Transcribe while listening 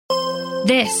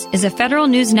This is a Federal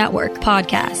News Network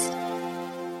podcast.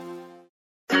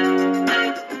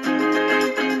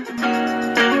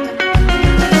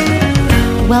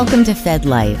 Welcome to Fed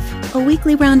Life, a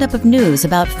weekly roundup of news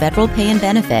about federal pay and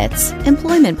benefits,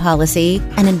 employment policy,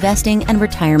 and investing and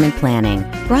retirement planning.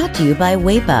 Brought to you by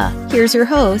WAEPA. Here's your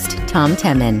host, Tom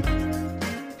Temin.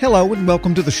 Hello and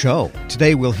welcome to the show.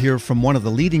 Today we'll hear from one of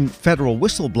the leading federal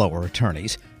whistleblower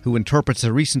attorneys who interprets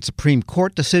a recent Supreme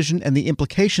Court decision and the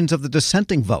implications of the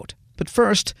dissenting vote. But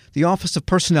first, the Office of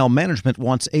Personnel Management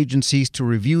wants agencies to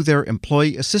review their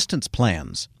employee assistance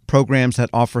plans, programs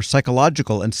that offer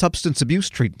psychological and substance abuse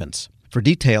treatments. For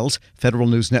details, Federal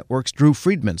News Network's Drew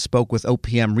Friedman spoke with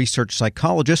OPM research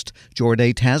psychologist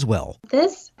Jorday Taswell.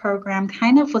 This program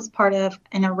kind of was part of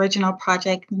an original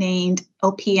project named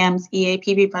OPM's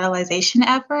EAP revitalization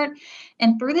effort.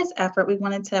 And through this effort, we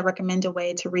wanted to recommend a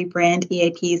way to rebrand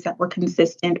EAPs that were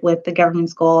consistent with the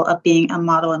government's goal of being a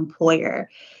model employer.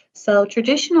 So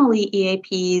traditionally,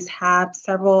 EAPs have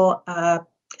several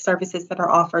services that are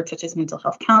offered, such as mental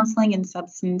health counseling and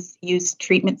substance use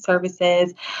treatment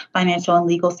services, financial and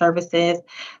legal services.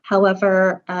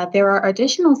 However, there are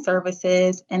additional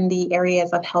services in the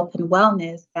areas of health and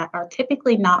wellness that are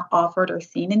typically not offered or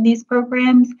seen in these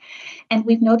programs. And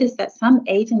we've noticed that some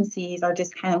agencies are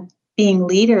just kind of being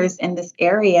leaders in this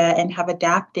area and have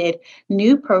adapted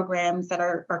new programs that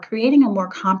are creating a more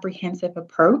comprehensive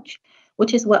approach,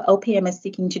 which is what OPM is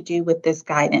seeking to do with this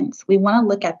guidance. We want to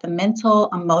look at the mental,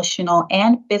 emotional,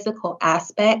 and physical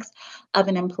aspects of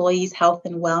an employee's health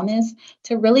and wellness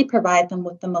to really provide them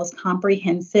with the most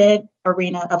comprehensive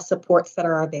arena of supports that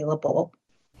are available.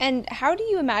 And how do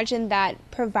you imagine that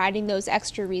providing those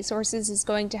extra resources is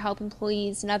going to help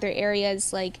employees in other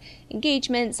areas like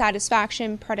engagement,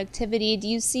 satisfaction, productivity? Do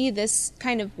you see this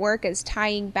kind of work as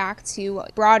tying back to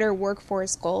broader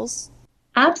workforce goals?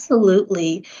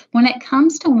 Absolutely. When it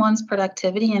comes to one's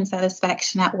productivity and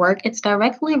satisfaction at work, it's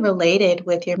directly related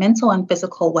with your mental and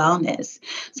physical wellness.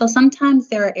 So sometimes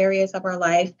there are areas of our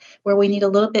life where we need a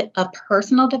little bit of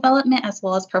personal development as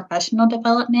well as professional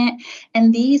development.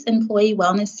 And these employee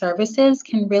wellness services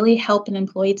can really help an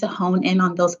employee to hone in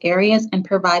on those areas and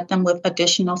provide them with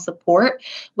additional support,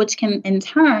 which can in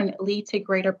turn lead to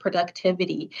greater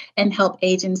productivity and help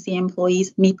agency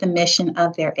employees meet the mission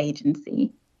of their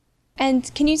agency.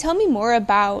 And can you tell me more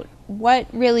about what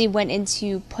really went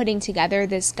into putting together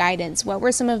this guidance? What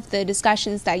were some of the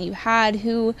discussions that you had?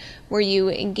 Who were you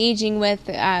engaging with,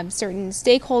 certain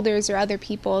stakeholders or other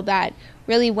people that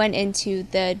really went into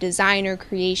the design or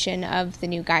creation of the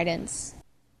new guidance?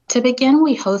 To begin,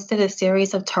 we hosted a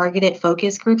series of targeted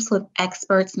focus groups with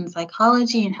experts in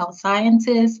psychology and health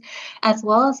sciences, as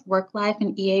well as work life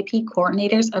and EAP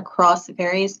coordinators across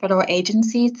various federal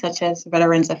agencies such as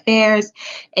Veterans Affairs,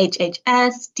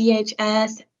 HHS,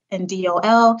 DHS, and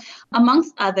DOL,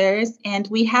 amongst others. And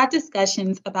we had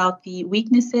discussions about the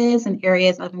weaknesses and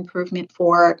areas of improvement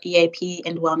for EAP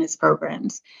and wellness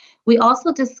programs. We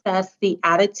also discussed the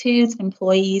attitudes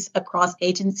employees across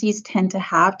agencies tend to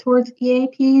have towards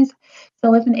EAPs.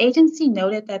 So if an agency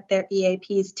noted that their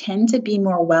EAPs tend to be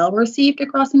more well received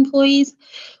across employees,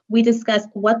 we discussed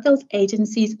what those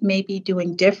agencies may be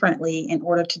doing differently in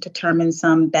order to determine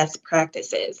some best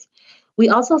practices. We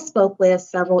also spoke with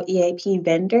several EAP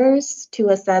vendors to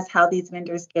assess how these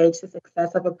vendors gauge the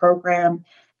success of a program,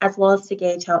 as well as to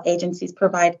gauge how agencies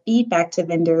provide feedback to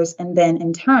vendors, and then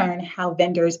in turn, how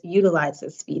vendors utilize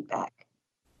this feedback.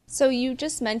 So you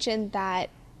just mentioned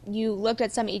that you looked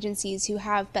at some agencies who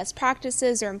have best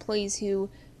practices or employees who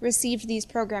received these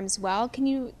programs well. Can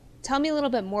you tell me a little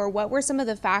bit more? What were some of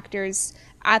the factors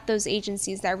at those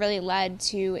agencies that really led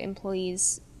to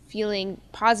employees feeling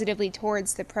positively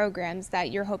towards the programs that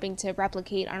you're hoping to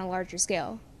replicate on a larger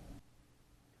scale?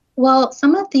 Well,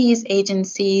 some of these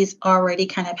agencies already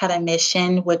kind of had a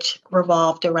mission which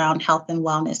revolved around health and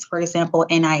wellness, for example,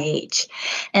 NIH.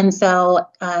 And so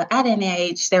at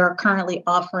NIH, they are currently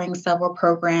offering several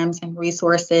programs and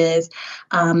resources,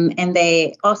 and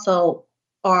they also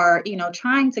are,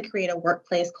 trying to create a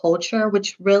workplace culture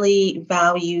which really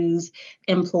values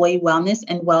employee wellness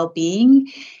and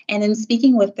well-being. And in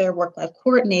speaking with their work-life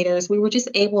coordinators, we were just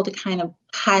able to kind of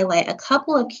highlight a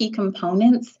couple of key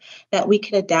components that we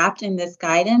could adapt in this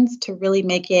guidance to really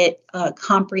make it a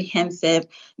comprehensive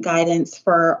guidance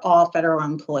for all federal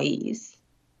employees.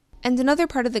 And another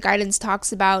part of the guidance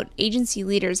talks about agency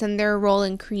leaders and their role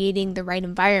in creating the right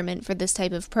environment for this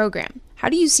type of program. How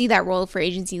do you see that role for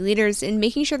agency leaders in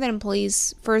making sure that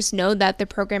employees first know that the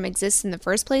program exists in the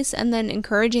first place and then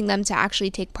encouraging them to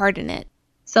actually take part in it?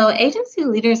 So agency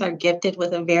leaders are gifted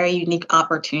with a very unique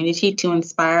opportunity to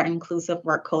inspire inclusive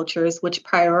work cultures which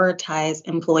prioritize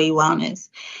employee wellness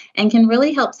and can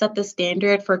really help set the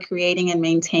standard for creating and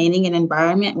maintaining an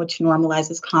environment which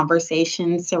normalizes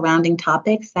conversations surrounding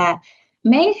topics that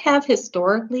may have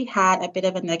historically had a bit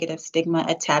of a negative stigma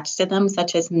attached to them,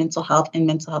 such as mental health and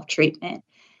mental health treatment.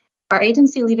 Our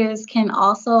agency leaders can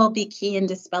also be key in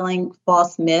dispelling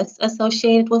false myths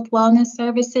associated with wellness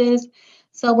services.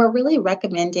 So, we're really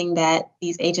recommending that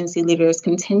these agency leaders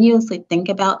continuously think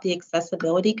about the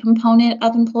accessibility component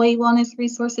of employee wellness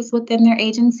resources within their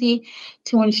agency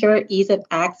to ensure ease of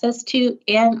access to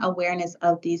and awareness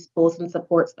of these tools and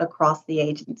supports across the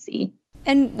agency.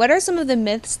 And what are some of the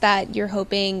myths that you're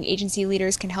hoping agency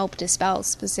leaders can help dispel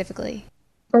specifically?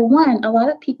 For one, a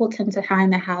lot of people tend to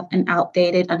kind of have an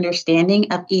outdated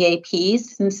understanding of EAPs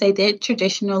since they did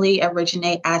traditionally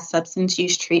originate as substance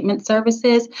use treatment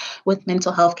services with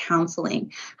mental health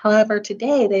counseling. However,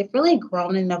 today they've really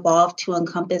grown and evolved to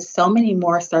encompass so many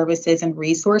more services and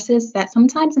resources that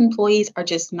sometimes employees are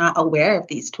just not aware of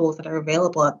these tools that are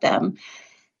available at them.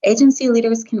 Agency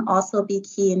leaders can also be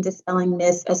key in dispelling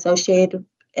myths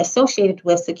associated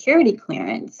with security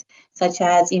clearance, such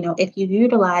as, if you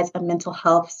utilize a mental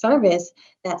health service,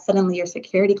 that suddenly your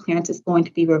security clearance is going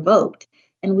to be revoked.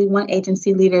 And we want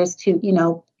agency leaders to,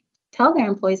 tell their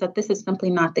employees that this is simply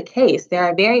not the case. There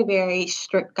are very, very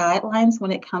strict guidelines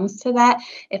when it comes to that.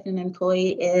 If an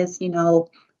employee is,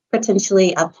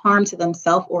 potentially of harm to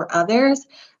themselves or others.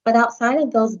 But outside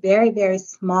of those very, very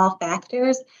small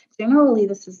factors, generally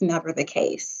this is never the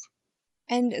case.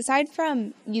 And aside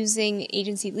from using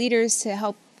agency leaders to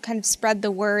help kind of spread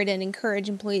the word and encourage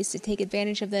employees to take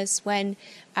advantage of this when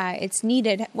it's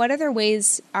needed, what other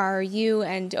ways are you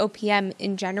and OPM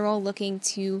in general looking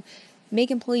to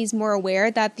make employees more aware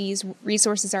that these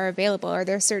resources are available? Are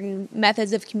there certain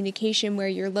methods of communication where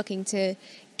you're looking to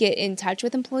get in touch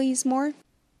with employees more?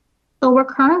 So we're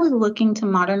currently looking to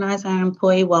modernize our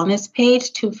employee wellness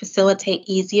page to facilitate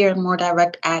easier and more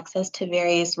direct access to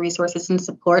various resources and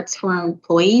supports for our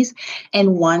employees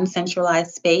in one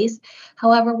centralized space.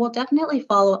 However, we'll definitely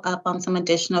follow up on some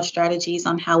additional strategies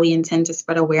on how we intend to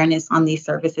spread awareness on these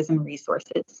services and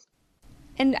resources.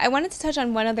 And I wanted to touch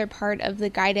on one other part of the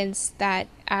guidance that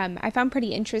I found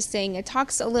pretty interesting. It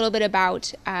talks a little bit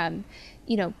about,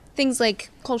 things like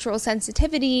cultural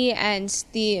sensitivity and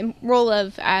the role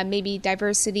of maybe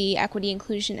diversity, equity,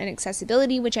 inclusion, and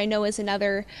accessibility, which I know is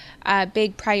another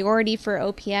big priority for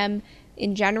OPM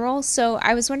in general. So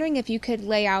I was wondering if you could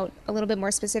lay out a little bit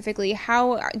more specifically,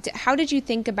 how did you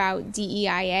think about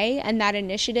DEIA and that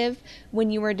initiative when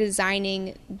you were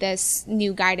designing this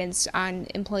new guidance on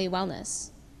employee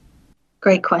wellness?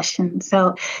 Great question.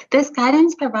 So this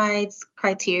guidance provides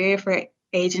criteria for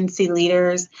agency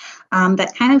leaders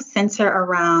that kind of center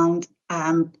around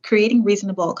creating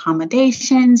reasonable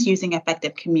accommodations, using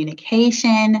effective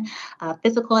communication,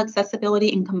 physical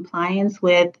accessibility and compliance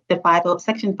with the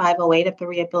Section 508 of the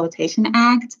Rehabilitation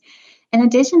Act. In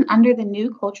addition, under the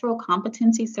new Cultural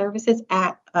Competency Services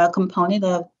Act component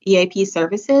of EAP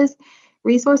services,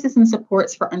 resources and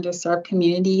supports for underserved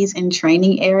communities in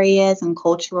training areas and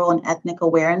cultural and ethnic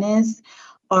awareness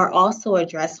are also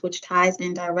addressed, which ties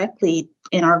in directly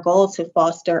in our goal to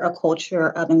foster a culture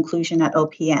of inclusion at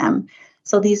OPM.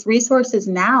 So these resources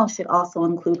now should also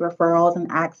include referrals and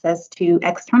access to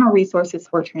external resources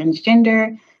for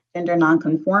transgender, gender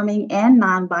nonconforming, and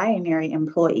non-binary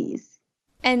employees.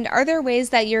 And are there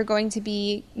ways that you're going to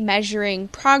be measuring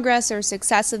progress or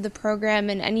success of the program,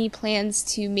 and any plans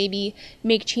to maybe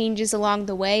make changes along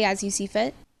the way as you see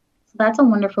fit? That's a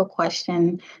wonderful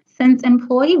question. Since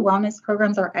employee wellness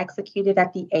programs are executed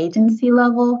at the agency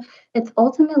level, it's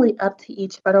ultimately up to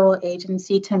each federal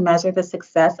agency to measure the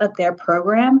success of their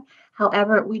program.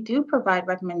 However, we do provide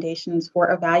recommendations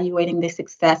for evaluating the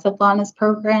success of wellness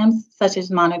programs, such as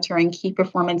monitoring key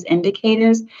performance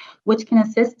indicators, which can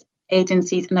assist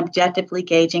agencies in objectively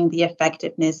gauging the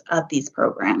effectiveness of these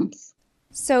programs.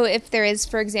 So if there is,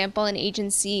 for example, an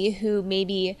agency who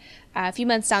maybe a few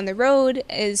months down the road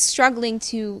is struggling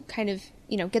to kind of,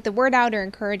 get the word out or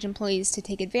encourage employees to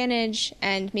take advantage,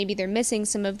 and maybe they're missing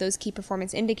some of those key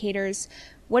performance indicators,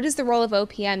 what is the role of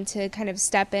OPM to kind of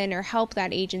step in or help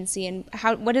that agency, and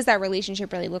what does that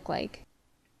relationship really look like?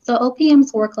 So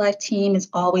OPM's work-life team is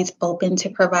always open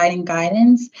to providing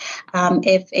guidance.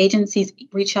 If agencies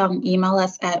reach out and email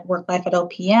us at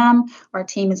worklife@OPM, our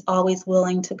team is always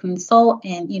willing to consult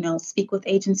and, speak with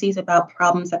agencies about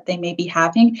problems that they may be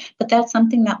having. But that's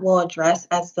something that we'll address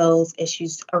as those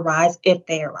issues arise, if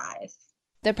they arise.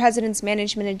 The President's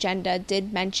management agenda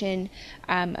did mention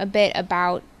a bit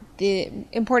about the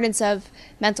importance of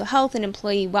mental health and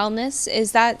employee wellness.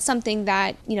 Is that something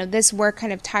that, this work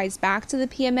kind of ties back to the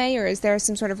PMA, or is there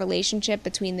some sort of relationship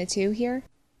between the two here?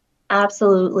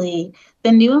 Absolutely.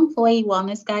 The new employee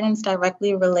wellness guidance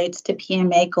directly relates to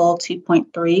PMA Goal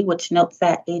 2.3, which notes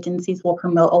that agencies will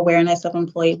promote awareness of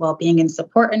employee well-being and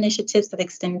support initiatives that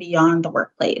extend beyond the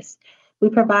workplace. We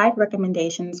provide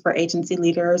recommendations for agency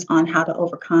leaders on how to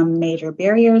overcome major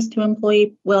barriers to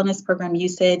employee wellness program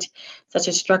usage, such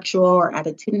as structural or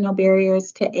attitudinal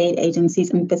barriers, to aid agencies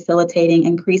in facilitating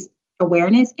increased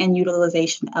awareness and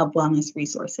utilization of wellness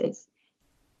resources.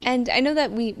 And I know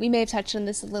that we may have touched on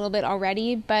this a little bit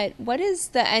already, but what is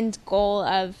the end goal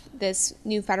of this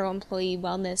new federal employee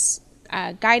wellness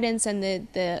guidance and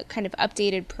the kind of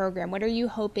updated program? What are you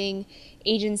hoping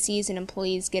agencies and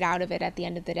employees get out of it at the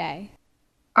end of the day?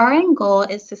 Our end goal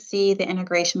is to see the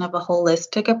integration of a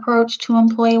holistic approach to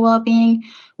employee well-being,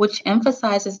 which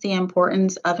emphasizes the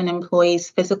importance of an employee's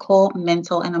physical,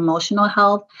 mental, and emotional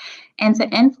health, and to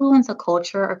influence a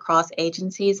culture across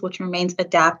agencies which remains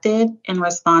adaptive and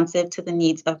responsive to the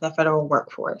needs of the federal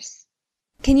workforce.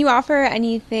 Can you offer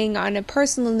anything on a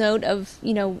personal note of,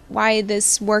 why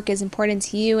this work is important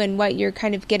to you and what you're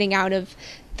kind of getting out of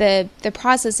the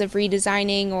process of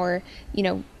redesigning or,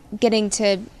 getting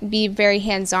to be very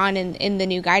hands-on in the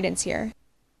new guidance here?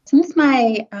 Since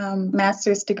my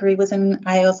master's degree was in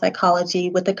IO psychology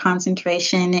with a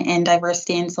concentration in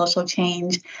diversity and social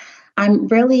change, I'm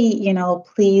really,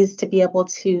 pleased to be able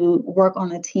to work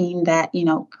on a team that,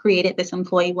 created this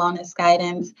employee wellness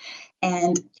guidance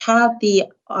and have the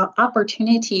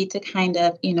opportunity to kind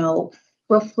of,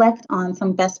 reflect on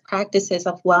some best practices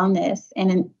of wellness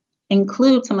and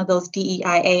include some of those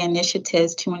DEIA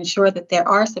initiatives to ensure that there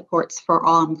are supports for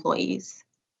all employees.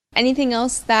 Anything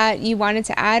else that you wanted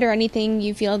to add or anything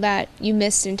you feel that you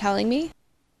missed in telling me?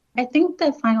 I think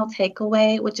the final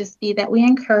takeaway would just be that we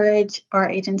encourage our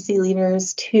agency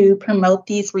leaders to promote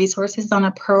these resources on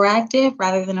a proactive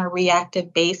rather than a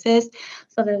reactive basis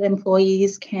so that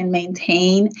employees can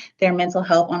maintain their mental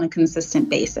health on a consistent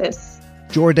basis.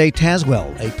 Jorday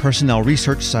Taswell, a personnel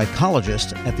research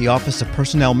psychologist at the Office of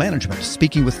Personnel Management,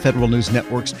 speaking with Federal News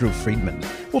Network's Drew Friedman.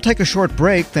 We'll take a short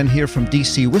break, then hear from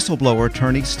D.C. whistleblower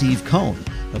attorney Steve Kohn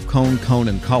of Kohn,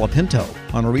 and Colapinto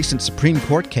on a recent Supreme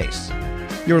Court case.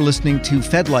 You're listening to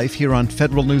Fed Life here on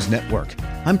Federal News Network.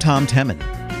 I'm Tom Temin.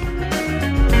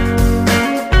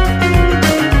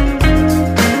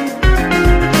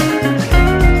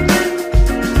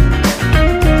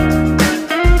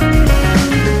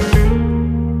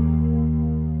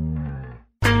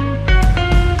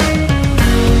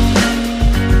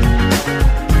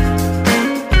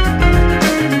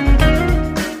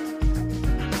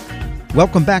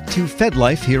 Welcome back to Fed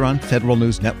Life here on Federal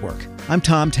News Network. I'm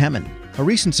Tom Temin. A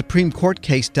recent Supreme Court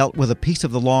case dealt with a piece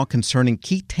of the law concerning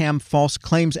qui tam False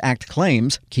Claims Act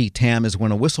claims. Qui tam is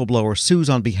when a whistleblower sues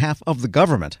on behalf of the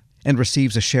government and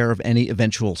receives a share of any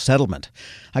eventual settlement.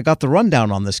 I got the rundown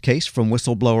on this case from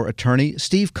whistleblower attorney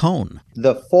Steve Kohn.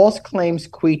 The false claims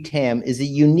qui tam is a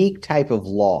unique type of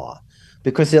law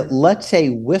because it lets a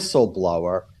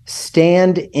whistleblower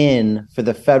stand in for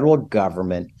the federal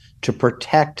government to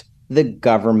protect the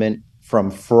government from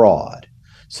fraud.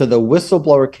 So the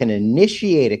whistleblower can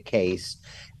initiate a case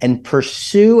and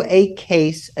pursue a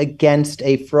case against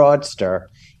a fraudster,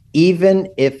 even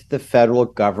if the federal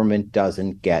government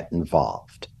doesn't get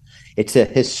involved. It's a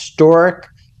historic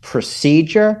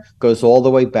procedure, goes all the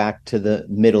way back to the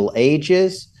Middle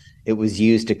Ages. It was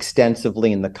used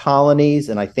extensively in the colonies,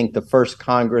 and I think the first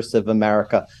Congress of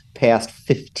America passed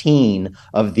 15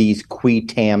 of these qui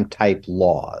tam type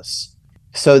laws.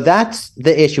 So that's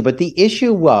the issue. But the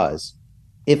issue was,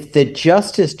 if the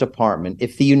Justice Department,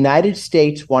 if the United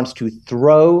States wants to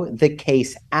throw the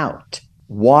case out,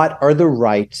 what are the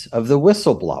rights of the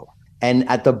whistleblower? And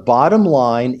at the bottom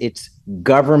line, it's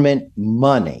government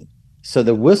money. So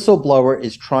the whistleblower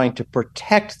is trying to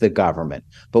protect the government.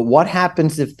 But what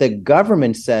happens if the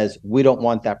government says, we don't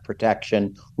want that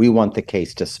protection, we want the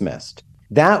case dismissed?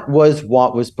 That was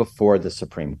what was before the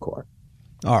Supreme Court.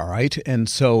 All right. And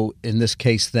so in this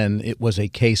case, then, it was a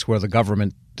case where the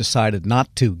government decided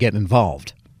not to get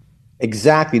involved.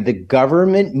 Exactly. The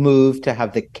government moved to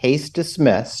have the case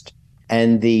dismissed,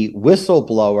 and the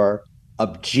whistleblower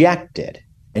objected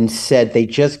and said they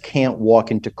just can't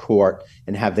walk into court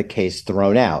and have the case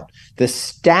thrown out. The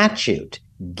statute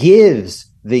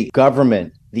gives the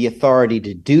government the authority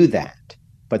to do that,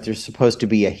 but there's supposed to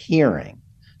be a hearing.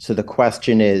 So the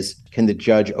question is, can the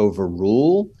judge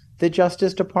overrule the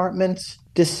Justice Department's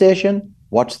decision?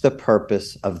 What's the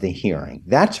purpose of the hearing?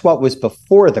 That's what was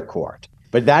before the court.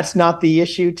 But that's not the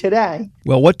issue today.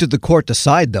 Well, what did the court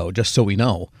decide, though, just so we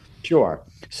know? Sure.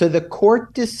 So the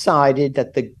court decided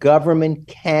that the government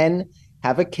can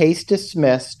have a case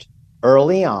dismissed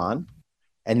early on,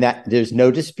 and that there's no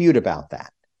dispute about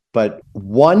that. But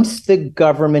once the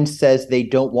government says they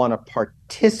don't want to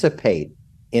participate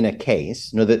in a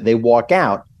case, that they walk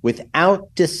out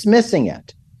without dismissing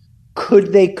it,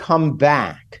 could they come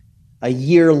back a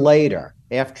year later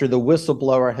after the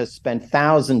whistleblower has spent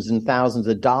thousands and thousands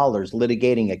of dollars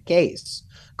litigating a case?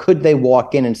 Could they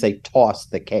walk in and say, toss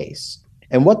the case?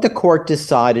 And what the court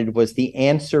decided was the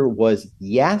answer was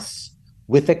yes,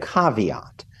 with a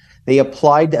caveat. They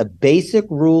applied a basic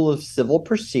rule of civil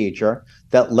procedure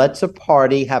that lets a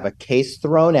party have a case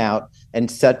thrown out and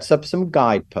sets up some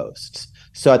guideposts.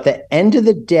 So at the end of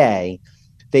the day,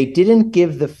 they didn't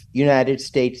give the United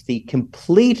States the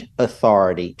complete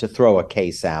authority to throw a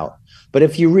case out. But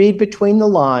if you read between the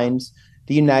lines,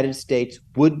 the United States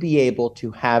would be able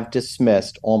to have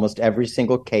dismissed almost every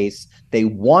single case they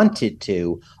wanted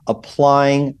to,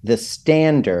 applying the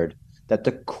standard that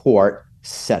the court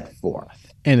set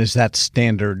forth. And is that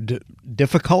standard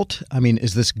difficult? I mean,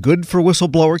 is this good for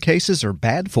whistleblower cases or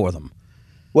bad for them?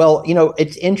 Well,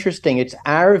 it's interesting. It's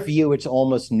our view. It's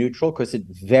almost neutral because it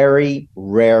very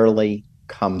rarely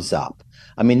comes up.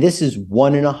 I mean, this is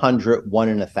 1 in 100, 1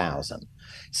 in 1,000.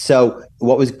 So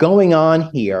what was going on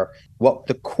here, what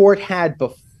the court had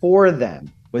before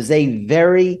them was a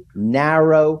very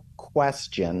narrow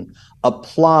question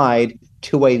applied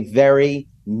to a very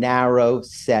narrow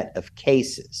set of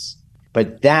cases.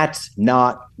 But that's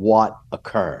not what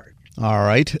occurred. All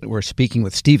right. We're speaking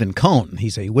with Steve Kohn.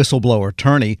 He's a whistleblower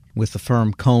attorney with the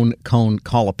firm Kohn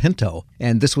Colapinto.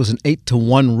 And this was an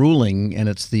 8-1 ruling, and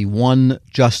it's the one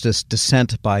justice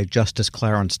dissent by Justice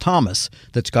Clarence Thomas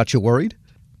that's got you worried?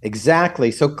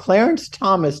 Exactly. So Clarence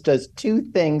Thomas does two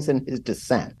things in his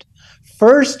dissent.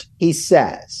 First, he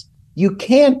says, you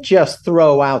can't just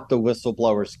throw out the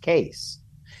whistleblower's case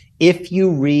if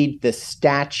you read the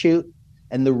statute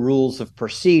and the rules of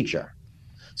procedure.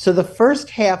 So the first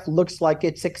half looks like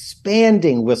it's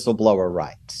expanding whistleblower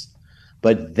rights.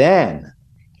 But then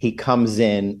he comes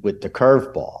in with the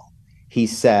curveball. He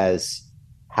says,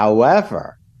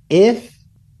 however, if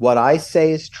what I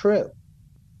say is true,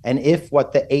 and if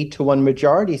what the 8-1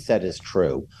 majority said is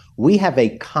true, we have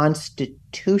a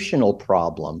constitutional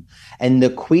problem, and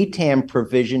the qui tam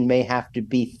provision may have to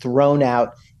be thrown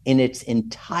out in its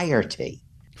entirety.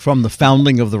 From the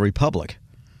founding of the Republic.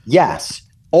 Yes,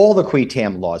 all the qui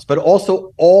tam laws, but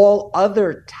also all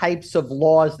other types of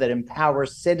laws that empower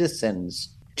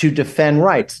citizens to defend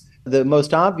rights. The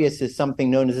most obvious is something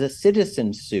known as a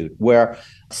citizen suit, where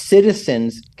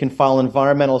citizens can file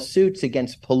environmental suits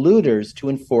against polluters to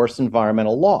enforce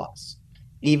environmental laws,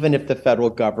 even if the federal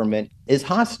government is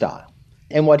hostile.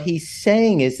 And what he's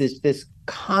saying is this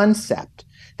concept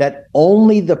that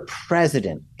only the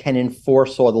president can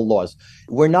enforce all the laws.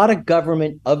 We're not a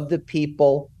government of the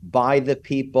people, by the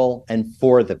people, and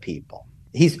for the people.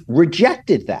 He's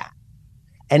rejected that.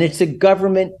 And it's a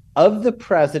government of the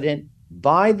president,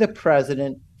 by the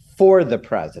president, for the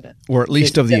president. Or at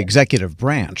least of the executive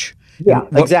branch. Yeah,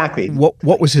 exactly.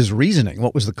 What was his reasoning?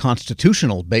 What was the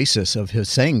constitutional basis of his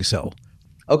saying so?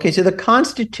 Okay, so the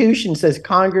Constitution says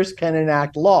Congress can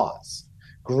enact laws.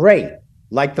 Great.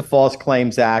 Like the False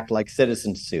Claims Act, like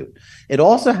citizen suit. It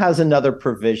also has another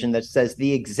provision that says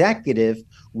the executive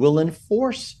will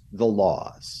enforce the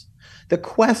laws. The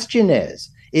question is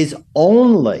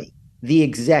only the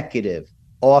executive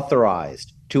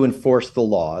authorized to enforce the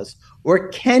laws, or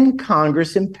can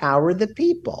Congress empower the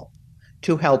people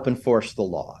to help enforce the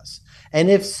laws? And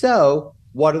if so,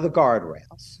 what are the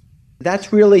guardrails?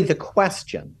 That's really the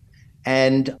question.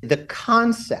 And the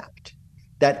concept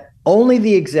that only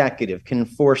the executive can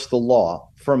enforce the law,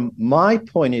 from my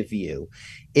point of view,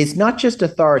 is not just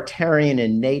authoritarian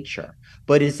in nature,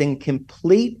 but is in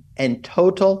complete and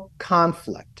total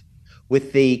conflict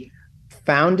with the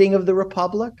founding of the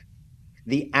Republic,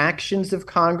 the actions of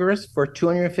Congress for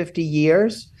 250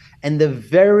 years, and the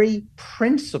very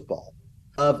principle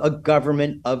of a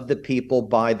government of the people,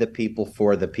 by the people,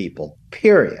 for the people,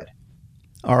 period.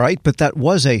 All right, but that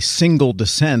was a single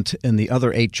dissent, and the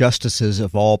other 8 justices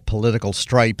of all political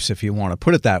stripes, if you want to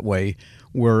put it that way,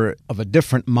 were of a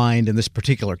different mind in this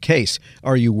particular case.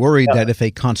 Are you worried that if a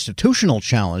constitutional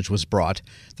challenge was brought,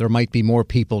 there might be more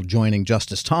people joining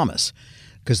Justice Thomas?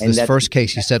 Because this first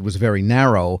case, you said, was very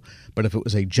narrow, but if it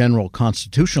was a general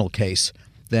constitutional case,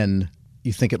 then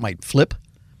you think it might flip?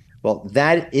 Well,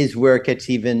 that is where it gets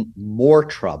even more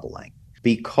troubling,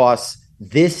 because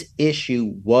this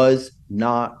issue was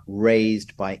not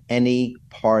raised by any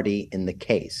party in the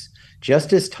case.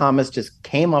 Justice Thomas just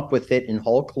came up with it in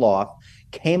whole cloth,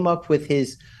 came up with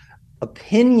his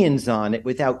opinions on it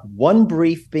without one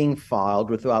brief being filed,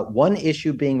 without one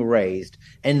issue being raised,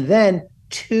 and then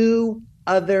two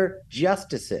other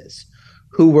justices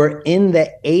who were in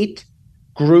the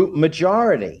 8-group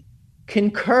majority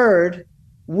concurred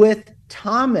with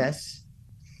Thomas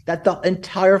that the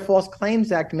entire False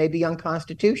Claims Act may be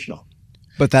unconstitutional.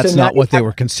 But that's not what they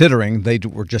were considering. They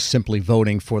were just simply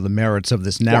voting for the merits of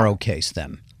this narrow case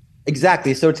then.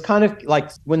 Exactly. So it's kind of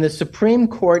like when the Supreme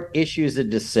Court issues a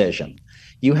decision,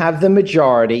 you have the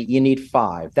majority, you need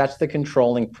 5. That's the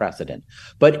controlling precedent.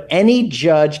 But any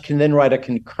judge can then write a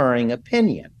concurring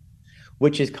opinion,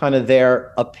 which is kind of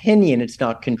their opinion. It's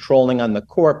not controlling on the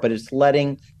court, but it's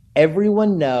letting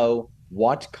everyone know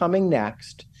what's coming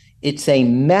next. It's a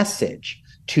message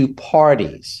to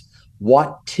parties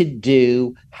what to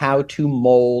do, how to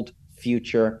mold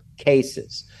future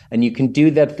cases. And you can do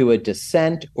that through a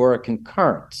dissent or a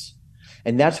concurrence.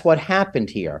 And that's what happened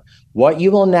here. What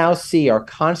you will now see are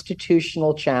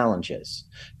constitutional challenges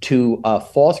to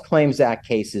False Claims Act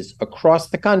cases across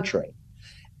the country.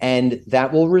 And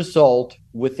that will result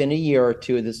within a year or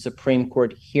two of the Supreme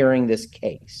Court hearing this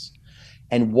case.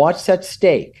 And what's at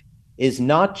stake is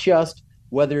not just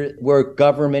whether we're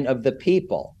government of the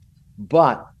people,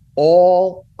 but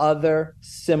all other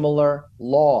similar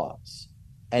laws.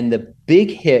 And the big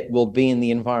hit will be in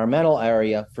the environmental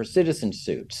area for citizen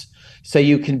suits. So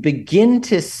you can begin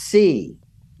to see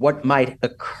what might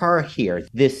occur here.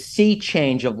 This sea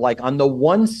change of, like, on the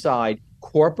one side,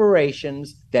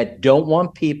 corporations that don't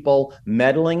want people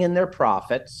meddling in their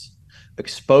profits,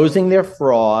 exposing their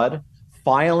fraud,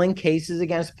 filing cases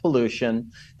against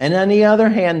pollution. And on the other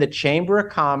hand, the Chamber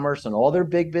of Commerce and all their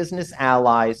big business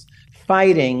allies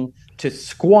fighting to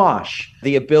squash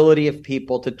the ability of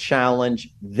people to challenge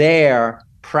their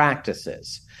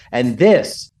practices. And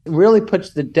this really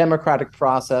puts the democratic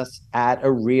process at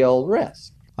a real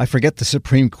risk. I forget the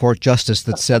Supreme Court justice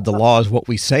that said the law is what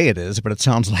we say it is, but it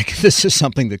sounds like this is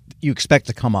something that you expect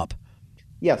to come up.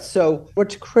 Yes. So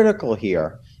what's critical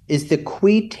here is the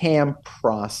qui tam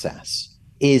process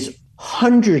is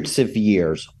hundreds of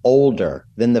years older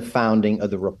than the founding of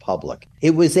the Republic.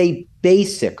 It was a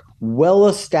basic,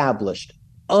 well-established,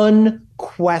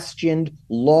 unquestioned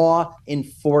law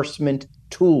enforcement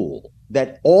tool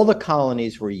that all the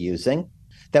colonies were using,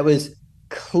 that was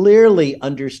clearly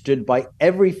understood by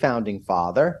every founding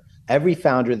father, every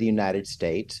founder of the United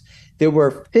States. There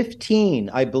were 15,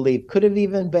 I believe, could have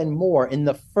even been more, in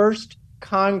the first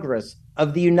Congress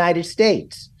of the United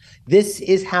States. This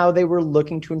is how they were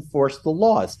looking to enforce the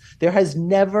laws. There has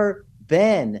never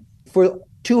been, for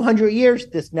 200 years,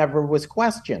 this never was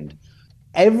questioned.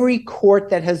 Every court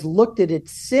that has looked at it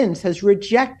since has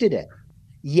rejected it.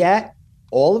 Yet,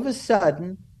 all of a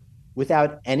sudden,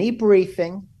 without any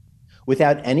briefing,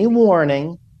 without any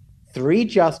warning, 3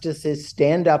 justices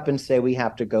stand up and say, we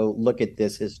have to go look at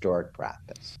this historic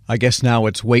practice. I guess now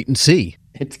it's wait and see.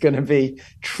 It's going to be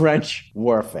trench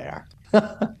warfare.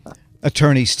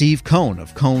 Attorney Steve Kohn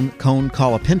of Kohn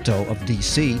Colapinto of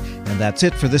D.C. And that's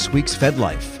it for this week's Fed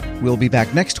Life. We'll be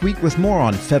back next week with more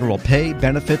on federal pay,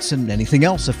 benefits, and anything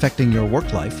else affecting your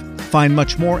work life. Find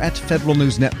much more at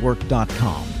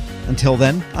federalnewsnetwork.com. Until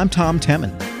then, I'm Tom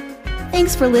Temin.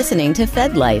 Thanks for listening to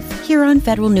Fed Life here on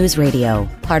Federal News Radio,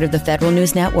 part of the Federal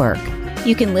News Network.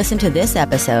 You can listen to this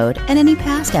episode and any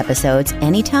past episodes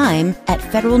anytime at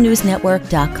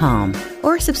federalnewsnetwork.com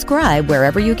or subscribe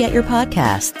wherever you get your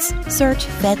podcasts. Search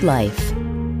Fed Life.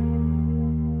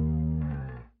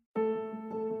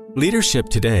 Leadership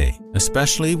today,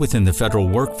 especially within the federal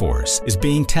workforce, is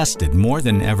being tested more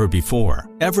than ever before.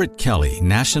 Everett Kelly,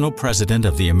 National President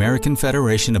of the American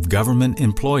Federation of Government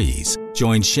Employees,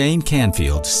 joined Shane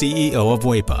Canfield, CEO of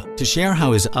WEPA, to share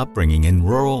how his upbringing in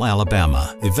rural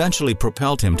Alabama eventually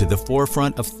propelled him to the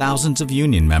forefront of thousands of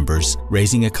union members,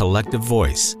 raising a collective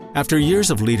voice. After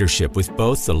years of leadership with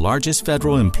both the largest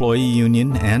federal employee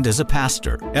union and as a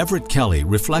pastor, Everett Kelly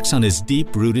reflects on his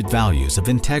deep-rooted values of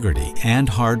integrity and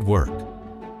hard work.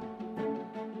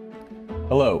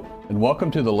 Hello, and welcome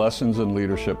to the Lessons in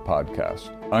Leadership podcast.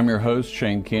 I'm your host,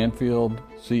 Shane Canfield,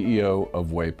 CEO of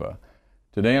WEPA.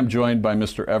 Today I'm joined by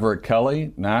Mr. Everett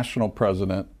Kelly, National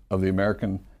President of the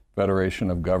American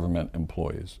Federation of Government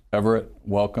Employees. Everett,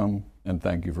 welcome, and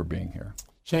thank you for being here.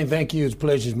 Shane, thank you. It's a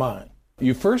pleasure's mine.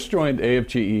 You first joined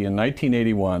AFGE in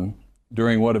 1981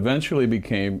 during what eventually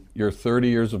became your 30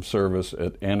 years of service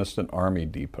at Anniston Army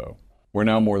Depot. We're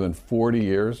now more than 40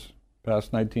 years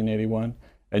past 1981,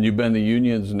 and you've been the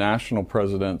union's national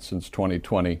president since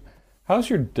 2020. How's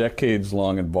your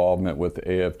decades-long involvement with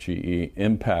AFGE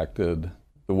impacted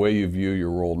the way you view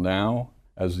your role now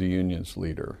as the union's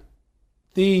leader?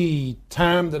 The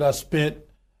time that I spent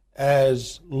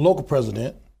as local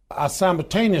president, I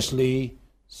simultaneously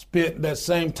spent that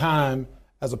same time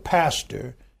as a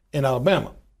pastor in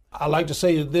Alabama. I like to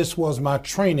say that this was my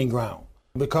training ground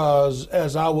because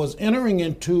as I was entering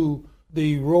into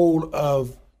the role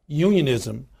of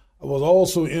unionism, I was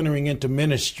also entering into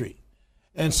ministry.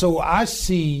 And so I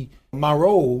see my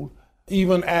role,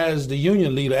 even as the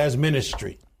union leader, as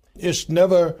ministry. It's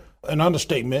never an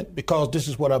understatement because this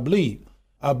is what I believe.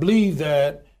 I believe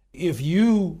that if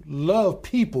you love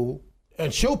people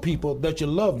and show people that you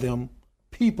love them,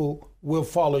 people will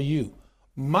follow you.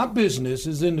 My business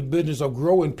is in the business of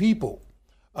growing people,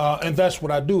 and that's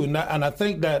what I do. And I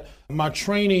think that my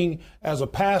training as a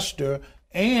pastor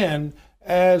and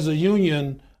as a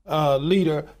union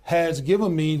leader has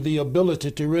given me the ability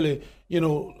to really,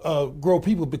 grow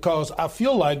people because I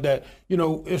feel like that,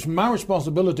 it's my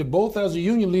responsibility both as a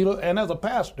union leader and as a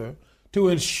pastor to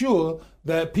ensure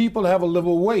that people have a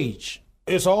livable wage.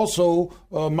 It's also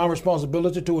my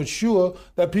responsibility to ensure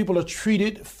that people are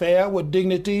treated fair with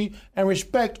dignity and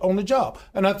respect on the job.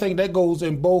 And I think that goes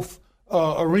in both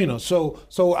arenas.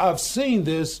 So I've seen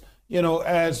this,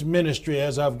 as ministry,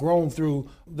 as I've grown through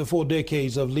the 4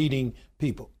 decades of leading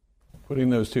people. Putting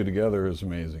those two together is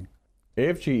amazing.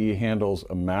 AFGE handles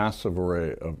a massive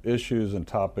array of issues and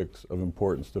topics of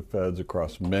importance to feds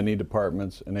across many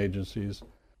departments and agencies.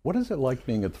 What is it like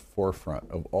being at the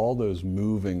forefront of all those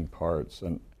moving parts,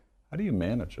 and how do you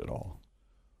manage it all?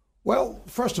 Well,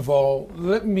 first of all,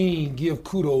 let me give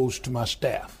kudos to my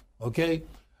staff, okay?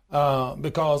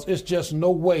 Because it's just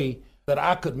no way that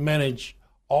I could manage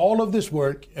all of this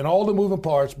work and all the moving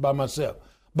parts by myself.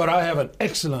 But I have an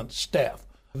excellent staff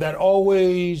that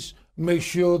always makes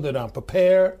sure that I'm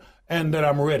prepared and that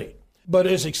I'm ready. But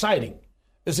it's exciting.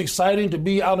 It's exciting to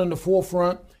be out in the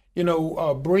forefront,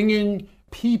 bringing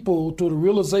people to the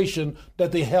realization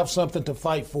that they have something to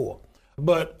fight for.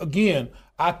 But again,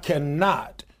 I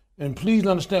cannot, and please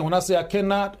understand, when I say I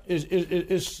cannot,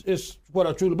 it's what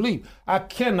I truly believe. I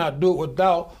cannot do it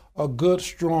without a good,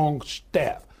 strong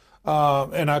staff.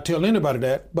 And I tell anybody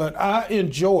that, but I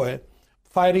enjoy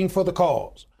fighting for the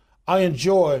cause. I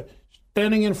enjoy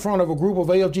standing in front of a group of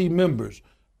AFG members,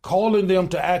 calling them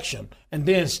to action, and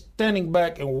then standing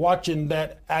back and watching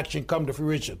that action come to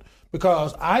fruition.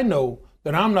 Because I know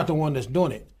that I'm not the one that's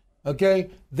doing it, okay?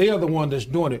 They are the one that's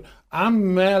doing it.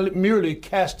 I'm merely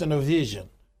casting a vision,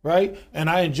 right? And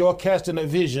I enjoy casting a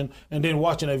vision and then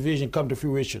watching that vision come to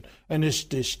fruition. And it's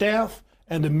the staff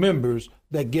and the members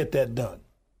that get that done.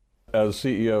 As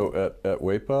CEO at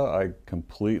WEPA, I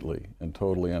completely and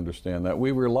totally understand that.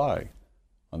 We rely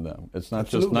on them. It's not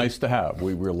Absolutely. Just nice to have,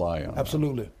 we rely on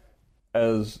Absolutely. Them.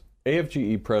 As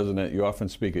AFGE president, you often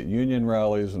speak at union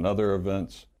rallies and other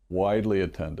events widely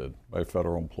attended by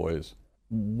federal employees.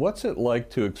 What's it like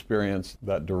to experience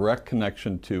that direct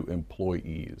connection to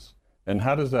employees? And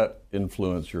how does that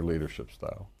influence your leadership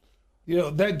style?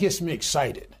 That gets me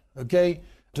excited, okay?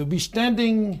 To be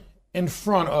standing in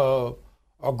front of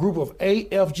a group of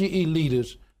AFGE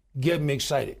leaders get me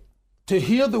excited. To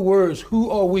hear the words, who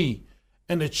are we?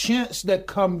 And the chants that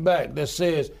come back that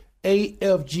says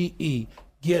AFGE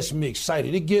gets me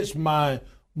excited. It gets my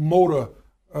motor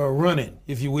running,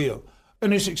 if you will.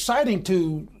 And it's exciting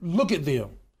to look at them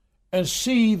and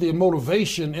see the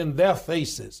motivation in their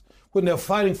faces when they're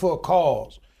fighting for a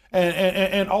cause.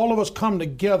 And all of us come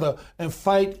together and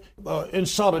fight in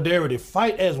solidarity,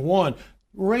 fight as one,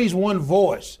 raise one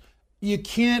voice. You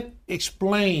can't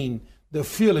explain the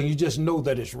feeling, you just know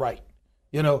that it's right.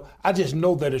 I just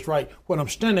know that it's right when I'm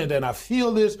standing there and I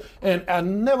feel this, and I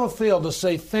never fail to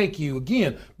say thank you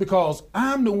again, because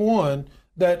I'm the one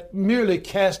that merely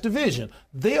cast the vision.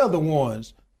 They are the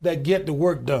ones that get the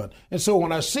work done. And so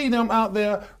when I see them out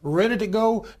there ready to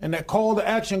go and that call to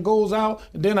action goes out,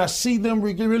 and then I see them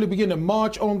really begin to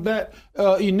march on that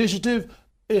initiative,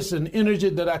 it's an energy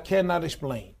that I cannot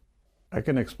explain. I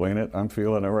can explain it. I'm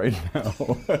feeling it right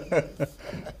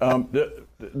now.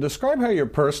 Describe how your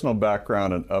personal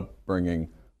background and upbringing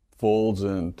folds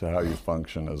into how you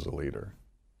function as a leader.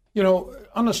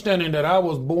 Understanding that I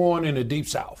was born in the Deep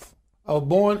South. I was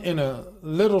born in a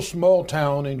little small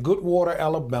town in Goodwater,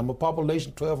 Alabama,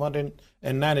 population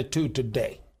 1,292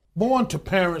 today. Born to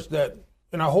parents that,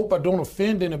 and I hope I don't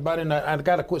offend anybody, and I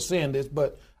got to quit saying this,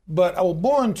 but I was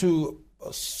born to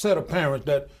a set of parents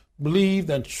that believed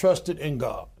and trusted in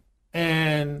God.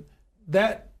 And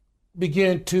that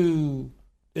began to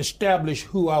establish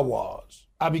who I was.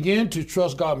 I began to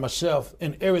trust God myself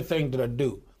in everything that I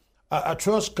do. I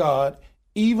trust God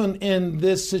even in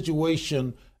this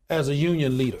situation as a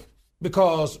union leader,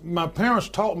 because my parents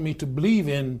taught me to believe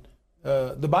in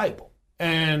the Bible.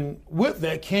 And with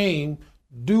that came,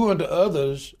 do unto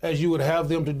others as you would have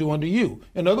them to do unto you.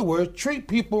 In other words, treat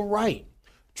people right.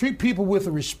 Treat people with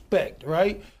respect,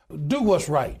 right? Do what's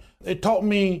right. It taught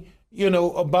me,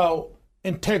 about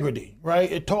integrity,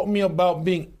 right? It taught me about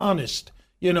being honest,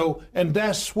 and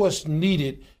that's what's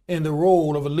needed in the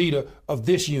role of a leader of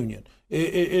this union.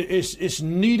 It's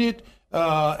needed,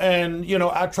 and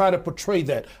I try to portray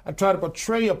that. I try to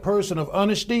portray a person of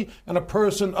honesty and a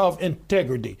person of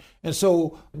integrity. And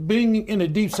so being in the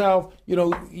Deep South,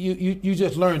 you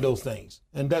just learn those things.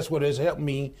 And that's what has helped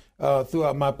me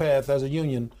throughout my path as a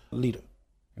union leader.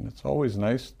 And it's always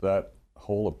nice, that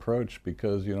whole approach,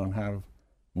 because you don't have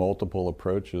multiple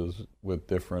approaches with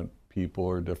different people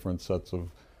or different sets of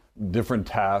different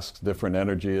tasks, different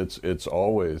energy. It's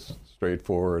always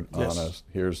straightforward, yes. honest.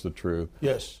 Here's the truth.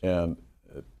 Yes. And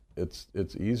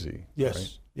it's easy. Yes.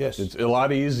 Right? Yes. It's a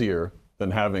lot easier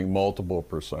than having multiple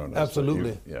personas.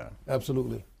 Absolutely. Yeah.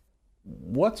 Absolutely.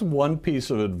 What's one piece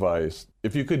of advice,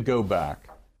 if you could go back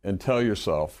and tell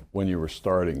yourself when you were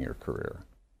starting your career?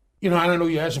 I don't know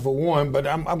you're asking for one, but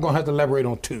I'm going to have to elaborate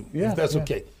on two, if that's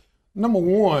okay. Number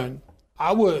one,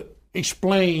 I would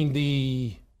explain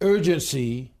the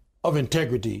urgency of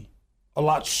integrity a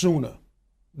lot sooner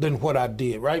than what I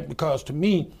did, right? Because to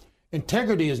me,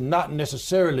 integrity is not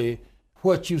necessarily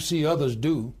what you see others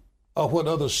do or what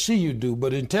others see you do,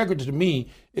 but integrity to me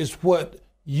is what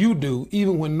you do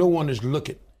even when no one is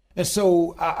looking. And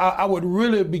so I would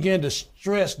really begin to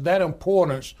stress that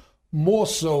importance more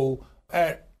so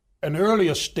at an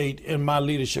earlier state in my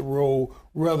leadership role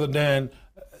rather than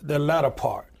the latter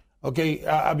part. Okay,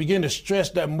 I begin to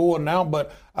stress that more now,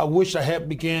 but I wish I had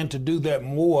began to do that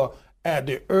more at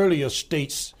the earlier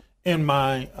states in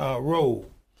my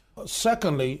role.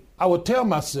 Secondly, I would tell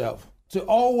myself to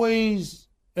always,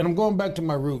 and I'm going back to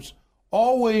my roots,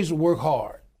 always work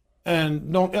hard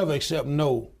and don't ever accept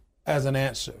no as an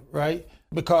answer, right?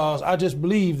 Because I just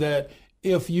believe that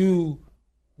if you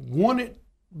want it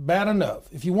bad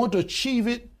enough, if you want to achieve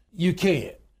it, you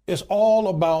can. It's all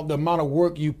about the amount of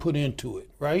work you put into it,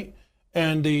 right?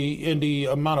 And the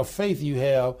amount of faith you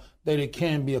have that it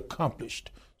can be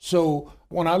accomplished. So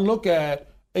when I look at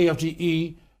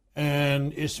AFGE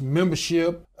and its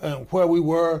membership and where we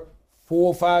were 4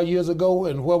 or 5 years ago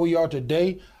and where we are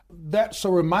today, that's a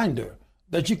reminder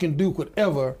that you can do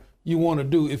whatever you want to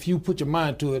do if you put your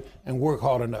mind to it and work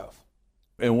hard enough.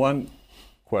 And one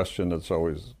question that's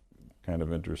always kind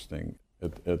of interesting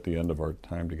at the end of our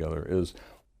time together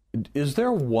is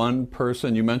there one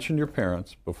person, you mentioned your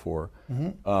parents before,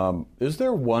 is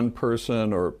there one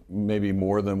person or maybe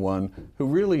more than one who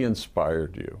really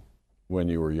inspired you when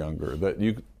you were younger that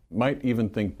you might even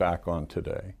think back on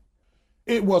today?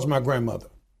 It was my grandmother,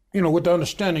 with the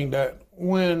understanding that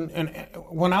when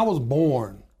I was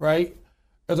born, right,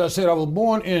 as I said, I was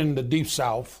born in the Deep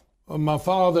South. My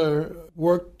father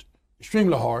worked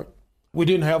extremely hard. We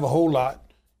didn't have a whole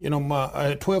lot. I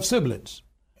had 12 siblings.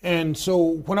 And so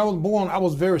when I was born, I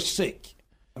was very sick.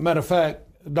 Matter of fact,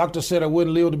 the doctor said I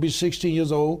wouldn't live to be 16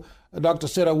 years old. The doctor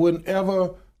said I wouldn't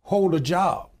ever hold a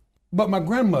job. But my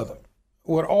grandmother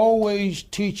would always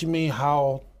teach me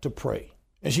how to pray.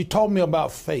 And she taught me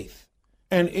about faith.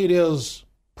 And it is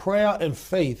prayer and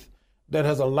faith that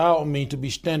has allowed me to be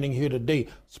standing here today.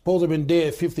 Suppose I've been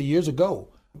dead 50 years ago,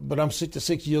 but I'm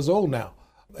 66 years old now.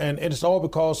 And it's all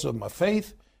because of my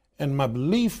faith and my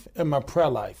belief and my prayer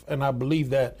life. And I believe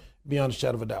that beyond a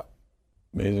shadow of a doubt.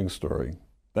 Amazing story.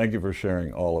 Thank you for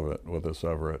sharing all of it with us,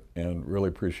 Everett, and really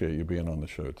appreciate you being on the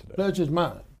show today. Pleasure's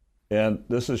mine. And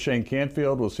this is Shane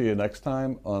Canfield. We'll see you next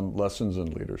time on Lessons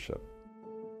in Leadership.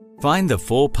 Find the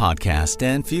full podcast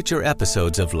and future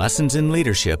episodes of Lessons in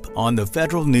Leadership on the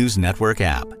Federal News Network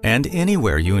app and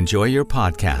anywhere you enjoy your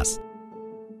podcasts.